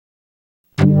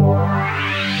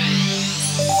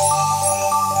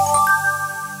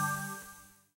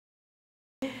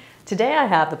Today I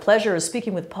have the pleasure of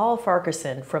speaking with Paul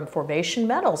Farquharson from Formation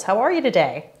Metals. How are you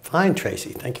today? Fine,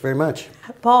 Tracy. Thank you very much.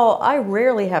 Paul, I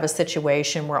rarely have a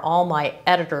situation where all my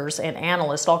editors and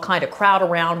analysts all kind of crowd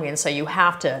around me and say, you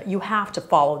have to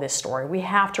follow this story. We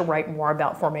have to write more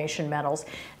about Formation Metals.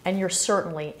 And you're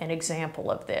certainly an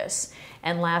example of this.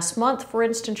 And last month, for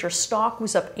instance, your stock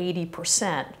was up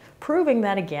 80%, proving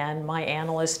that, again, my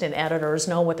analysts and editors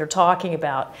know what they're talking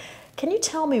about. Can you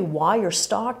tell me why your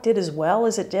stock did as well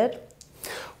as it did?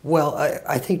 Well,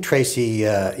 I think, Tracy,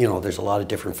 there's a lot of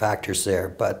different factors there,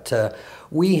 but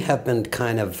we have been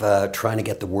kind of trying to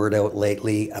get the word out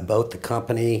lately about the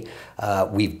company.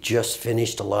 We've just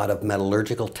finished a lot of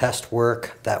metallurgical test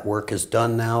work. That work is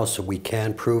done now, so we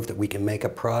can prove that we can make a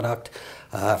product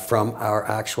from our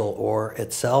actual ore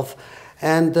itself.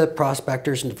 And the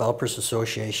Prospectors and Developers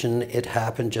Association, it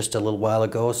happened just a little while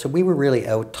ago, so we were really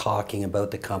out talking about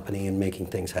the company and making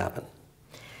things happen.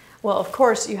 Well, of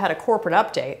course, you had a corporate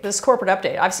update. This corporate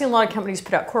update, I've seen a lot of companies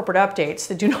put out corporate updates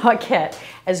that do not get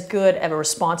as good of a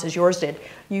response as yours did.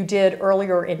 You did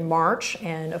earlier in March,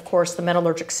 and of course, the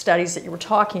metallurgic studies that you were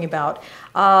talking about.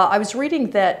 I was reading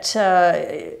that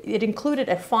it included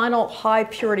a final high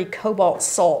purity cobalt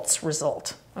salts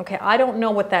result. Okay, I don't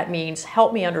know what that means.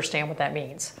 Help me understand what that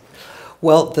means.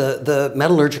 Well, the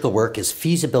metallurgical work is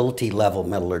feasibility level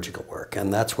metallurgical work,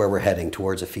 and that's where we're heading,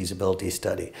 towards a feasibility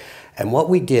study. And what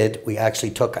we did, we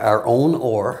actually took our own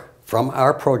ore from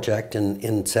our project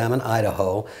in Salmon,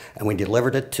 Idaho, and we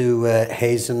delivered it to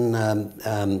Hazen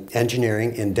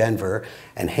Engineering in Denver,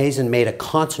 and Hazen made a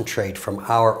concentrate from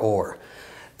our ore.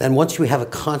 Then once we have a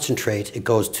concentrate, it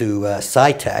goes to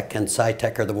Cytec, and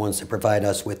Cytec are the ones that provide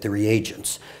us with the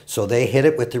reagents. So they hit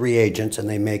it with the reagents and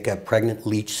they make a pregnant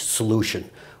leach solution,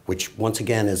 which once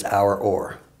again is our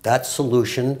ore. That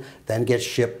solution then gets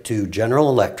shipped to General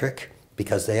Electric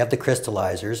because they have the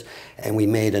crystallizers, and we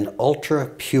made an ultra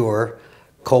pure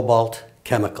cobalt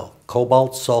chemical,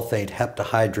 cobalt sulfate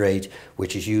heptahydrate,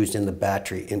 which is used in the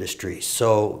battery industry.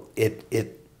 So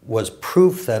it was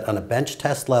proof that on a bench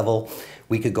test level,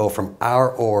 we could go from our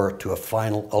ore to a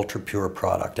final ultra-pure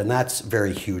product, and that's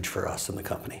very huge for us in the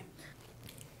company.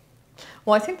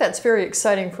 Well, I think that's very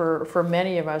exciting for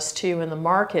many of us too in the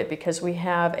market, because we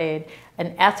have an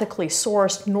ethically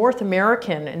sourced North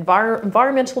American,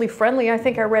 environmentally friendly, I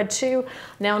think I read too.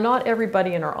 Now, not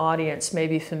everybody in our audience may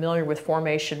be familiar with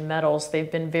Formation Metals. They've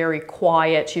been very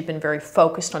quiet. You've been very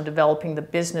focused on developing the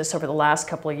business over the last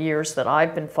couple of years that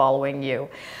I've been following you.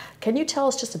 Can you tell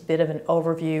us just a bit of an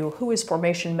overview? Who is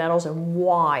Formation Metals and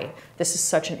why this is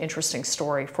such an interesting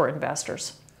story for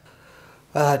investors?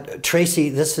 Tracy,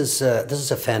 this is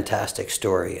a fantastic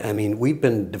story. I mean, we've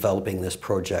been developing this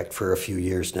project for a few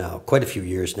years now, quite a few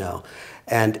years now,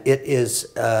 and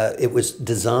it was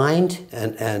designed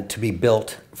and to be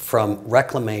built from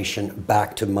reclamation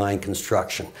back to mine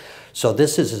construction. So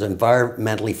this is as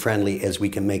environmentally friendly as we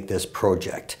can make this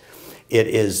project. It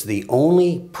is the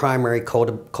only primary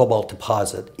cobalt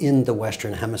deposit in the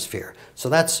Western Hemisphere. So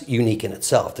that's unique in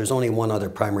itself. There's only one other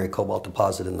primary cobalt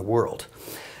deposit in the world.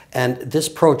 And this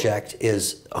project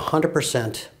is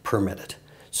 100% permitted.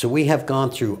 So we have gone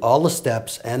through all the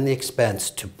steps and the expense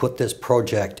to put this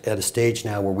project at a stage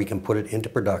now where we can put it into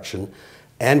production.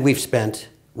 And we've spent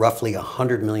roughly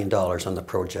 $100 million on the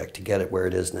project to get it where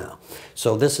it is now.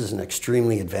 So this is an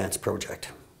extremely advanced project.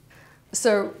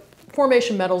 So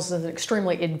Formation Metals is an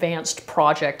extremely advanced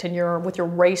project, and with your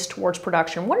race towards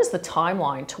production, what is the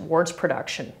timeline towards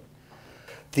production?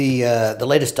 The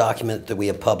latest document that we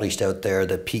have published out there,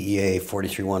 the PEA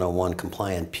 43101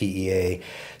 compliant PEA,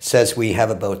 says we have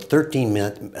about 13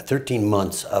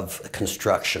 months of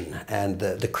construction, and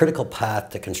the critical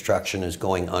path to construction is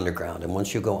going underground, and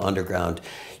once you go underground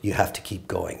you have to keep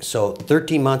going. So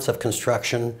 13 months of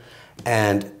construction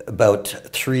and about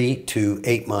 3 to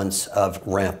 8 months of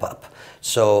ramp up.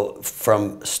 So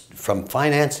from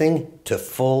financing to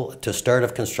start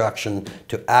of construction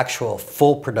to actual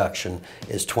full production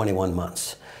is 21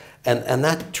 months. And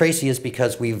that, Tracy, is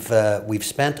because we've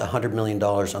spent $100 million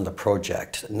on the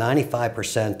project.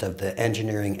 95% of the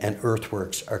engineering and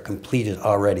earthworks are completed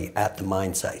already at the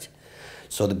mine site.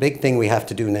 So the big thing we have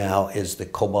to do now is the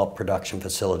Cobalt Production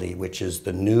Facility, which is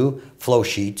the new flow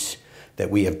sheets that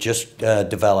we have just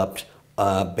developed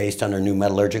based on our new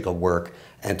metallurgical work,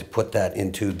 and to put that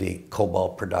into the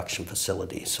Cobalt Production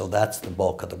Facility. So that's the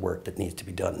bulk of the work that needs to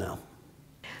be done now.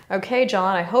 Okay,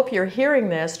 John, I hope you're hearing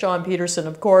this. John Peterson,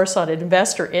 of course, on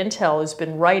InvestorIntel has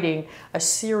been writing a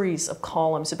series of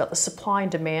columns about the supply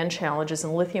and demand challenges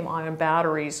in lithium-ion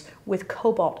batteries, with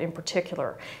cobalt in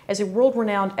particular. As a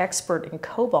world-renowned expert in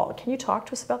cobalt, can you talk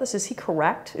to us about this? Is he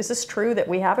correct? Is this true that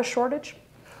we have a shortage?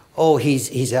 Oh,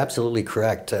 he's absolutely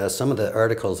correct. Some of the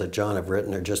articles that John have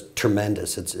written are just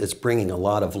tremendous. It's bringing a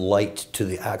lot of light to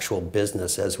the actual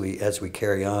business as we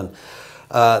carry on.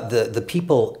 The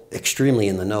people extremely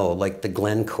in the know, like the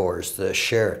Glencores, the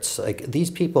Sherritts, like these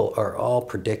people are all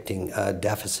predicting a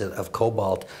deficit of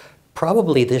cobalt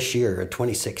probably this year,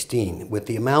 2016, with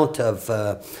the amount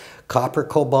of copper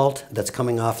cobalt that's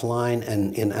coming offline,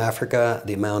 and in Africa,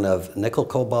 the amount of nickel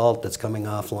cobalt that's coming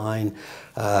offline,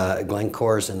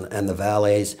 Glencores and the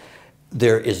Vales.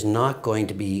 There is not going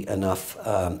to be enough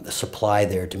supply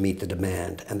there to meet the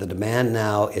demand. And the demand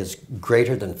now is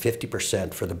greater than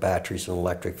 50% for the batteries in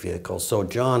electric vehicles. So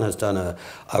John has done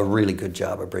a really good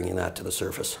job of bringing that to the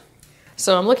surface.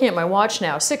 So I'm looking at my watch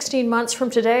now. 16 months from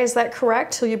today, is that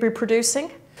correct? Till you'll be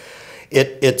producing?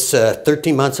 It's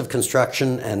 13 months of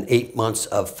construction and 8 months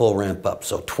of full ramp up.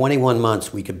 So 21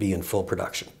 months we could be in full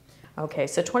production. Okay,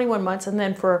 so 21 months, and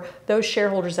then for those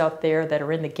shareholders out there that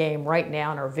are in the game right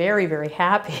now and are very, very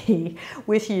happy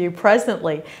with you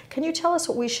presently, can you tell us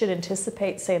what we should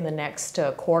anticipate, say, in the next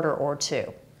quarter or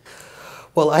two?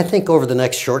 Well, I think over the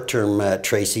next short term,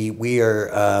 Tracy,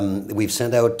 we've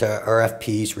sent out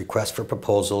RFPs, requests for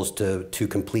proposals, to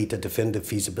complete a definitive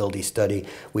feasibility study.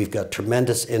 We've got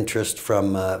tremendous interest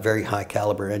from very high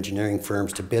caliber engineering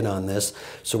firms to bid on this.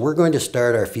 So we're going to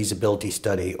start our feasibility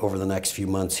study over the next few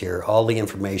months here. All the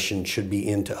information should be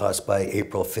into us by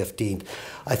April 15th.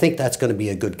 I think that's going to be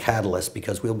a good catalyst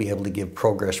because we'll be able to give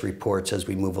progress reports as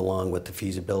we move along with the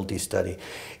feasibility study.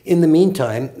 In the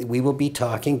meantime, we will be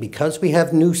talking, because we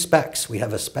have new specs, we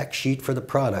have a spec sheet for the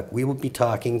product, we will be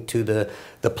talking to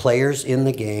the players in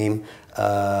the game,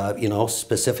 you know,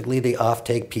 specifically the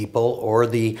offtake people or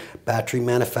the battery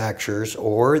manufacturers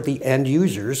or the end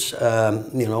users,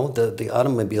 you know, the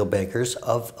automobile makers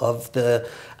of the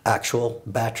actual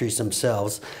batteries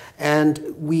themselves.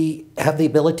 And we have the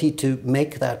ability to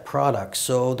make that product.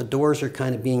 So the doors are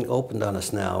kind of being opened on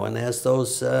us now. And as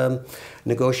those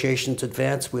negotiations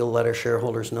advance, we'll let our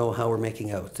shareholders know how we're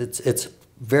making out. It's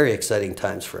very exciting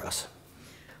times for us.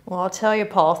 Well, I'll tell you,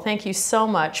 Paul, thank you so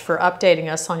much for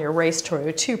updating us on your race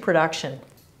to production.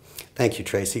 Thank you,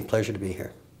 Tracy. Pleasure to be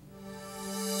here.